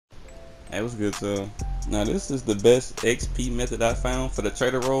It was good too. Now this is the best XP method I found for the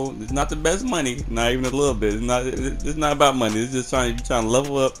trader role. It's not the best money, not even a little bit. It's not about money. It's just trying to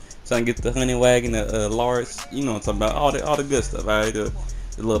level up, trying to get the honey wagon, the large. You know what I'm talking about, all the good stuff. Alright, the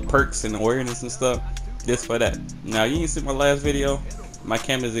little perks and awareness and stuff. Just for that. Now you ain't see my last video. My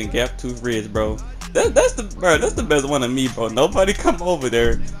camera's in Gap Tooth Ridge, bro. That's the best one of me, bro. Nobody come over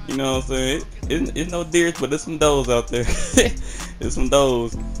there. You know what I'm saying? It's no deers, but there's some does out there. There's some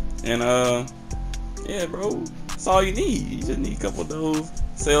does. And yeah, bro, that's all you need. You just need a couple of those.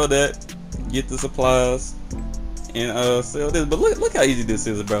 Sell that, get the supplies, and sell this. But look how easy this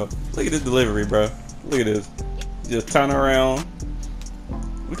is, bro. Look at this delivery, bro. Look at this. Just turn around.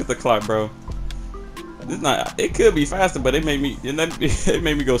 Look at the clock, bro. It's not. It could be faster, but it made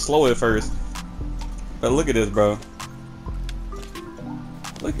me go slow at first. But look at this, bro.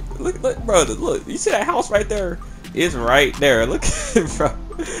 Look, bro. Look. You see that house right there? It's right there. Look at it, bro.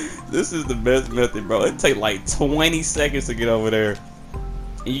 This is the best method, bro. It take like 20 seconds to get over there.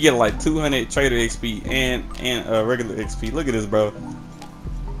 And you get like 200 trader XP and regular XP. Look at this, bro.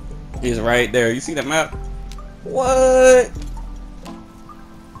 It's right there. You see the map? What?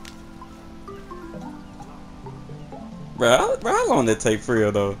 Bro, how long did that take for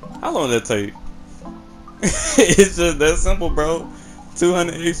real though? How long did that take? It's just that simple, bro.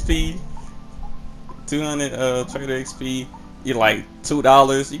 200 XP, 200 trader XP. You like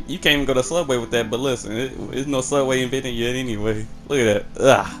 $2. You can't even go to Subway with that. But listen, there's no Subway invented yet anyway. Look at that.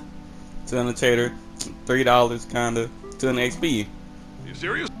 Ugh. 200 trader, $3 kinda. 200 XP. You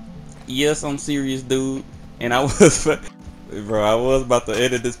serious? Yes, I'm serious, dude. And I was, bro, I was about to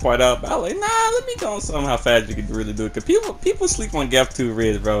edit this part out, but I was like, nah, let me go on something how fast you can really do it. Cause people sleep on Gap Tooth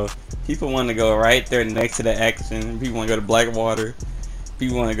Ridge, bro. People want to go right there next to the action. People want to go to Blackwater.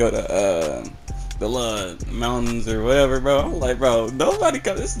 People want to go to the little mountains or whatever, bro. I'm like, bro, nobody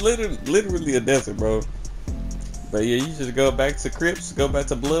comes. It's literally a desert, bro. But yeah, you just go back to Crips, go back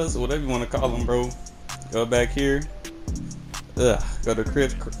to Bloods, or whatever you want to call them, bro. Go back here. Go to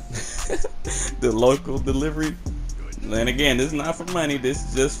Crips. The local delivery. And again, this is not for money. This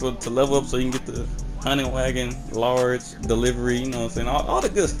is just to level up so you can get the honey wagon, large delivery. You know what I'm saying? All the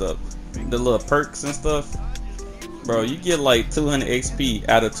good stuff. The little perks and stuff. Bro, you get like 200 XP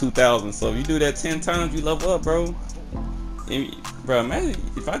out of 2,000. So if you do that 10 times, you level up, bro. And, bro, imagine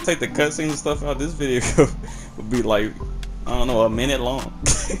if I take the cutscenes and stuff out, this video would be like, I don't know, a minute long.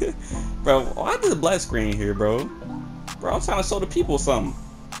 Bro, why is the black screen here, bro? Bro, I'm trying to show the people something.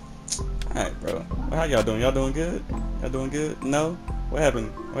 Alright, bro. Well, how y'all doing? Y'all doing good? Y'all doing good? No? What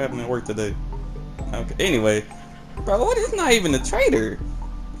happened? What happened at work today? Okay. Anyway, bro, what is not even a trader?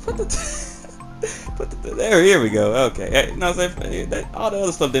 Put the there. Here we go. Okay. Hey, no, all the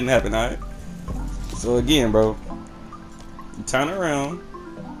other stuff didn't happen. All right. So again, bro, you turn around,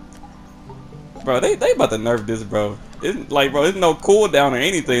 bro. They about to nerf this, bro. It's like, bro, there's no cooldown or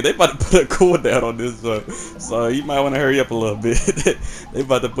anything. They about to put a cooldown on this, so you might want to hurry up a little bit. They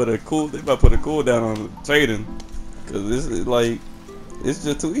about to put a cooldown on trading, cause this is like, it's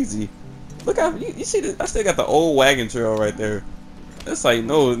just too easy. Look how you see this. I still got the old wagon trail right there. That's like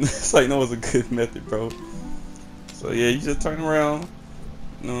no, it's a good method, bro. So yeah, you just turn around.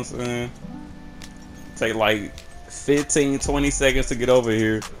 You know what I'm saying? Take like 15-20 seconds to get over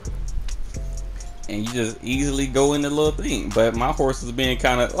here. And you just easily go in the little thing. But my horse is being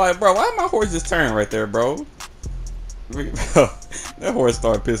kind of like, bro, why my horse just turn right there, bro? That horse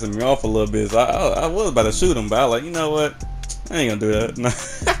started pissing me off a little bit. So I was about to shoot him, but I was like, you know what? I ain't gonna do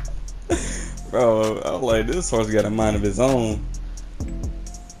that. Bro, I was like, this horse got a mind of his own.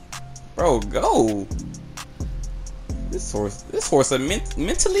 Bro, go. This horse is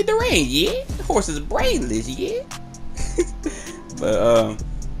mentally deranged, yeah? The horse is brainless, yeah? But,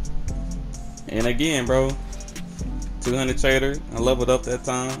 and again, bro, 200 trader. I leveled up that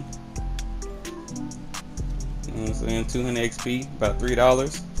time. You know what I'm saying? 200 XP, about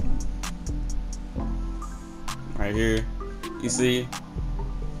 $3. Right here, you see,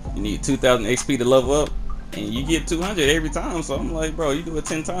 you need 2,000 XP to level up, and you get 200 every time. So I'm like, bro, you do it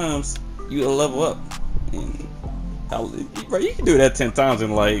 10 times, you'll level up. And bro, you can do that 10 times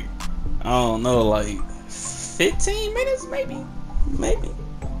in like, I don't know, like 15 minutes, maybe.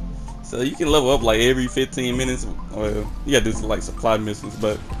 So you can level up like every 15 minutes. Well, you gotta do some like supply missions,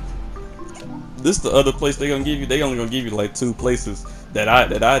 but this is the other place they're gonna give you. They only gonna give you like 2 places that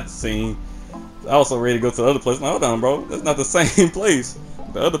I'd seen. I was so ready to go to the other place. Now, hold on, bro, that's not the same place.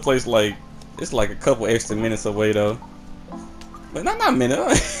 The other place, like, it's like a couple extra minutes away though. But not a minute.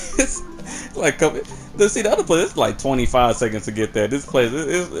 It's like a couple. See, the other place, it's like 25 seconds to get there. This place,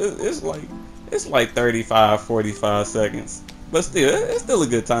 it's like 35, 45 seconds. But still, it's still a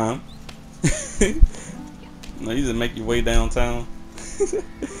good time. No, you just make your way downtown.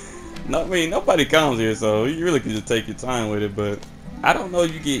 No, I mean nobody comes here, so you really can just take your time with it. But I don't know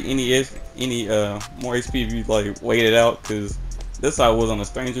if you get any more XP if you like wait it out, cause this how it was on the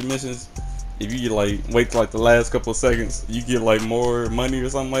stranger missions. If you like wait till like the last couple of seconds, you get like more money or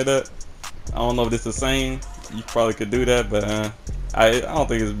something like that. I don't know if it's the same. You probably could do that, but I don't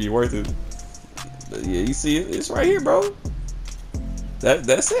think it'd be worth it. But yeah, you see, it's right here, bro.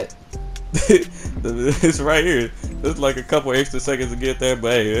 That's it. It's right here. There's like a couple extra seconds to get there,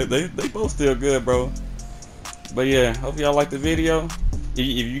 but hey, they both still good, bro. But yeah, hope y'all like the video. If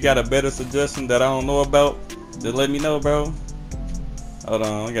you got a better suggestion that I don't know about, just let me know, bro. Hold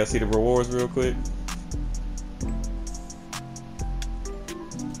on, I gotta see the rewards real quick.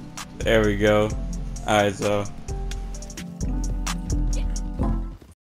 There we go. Alright, so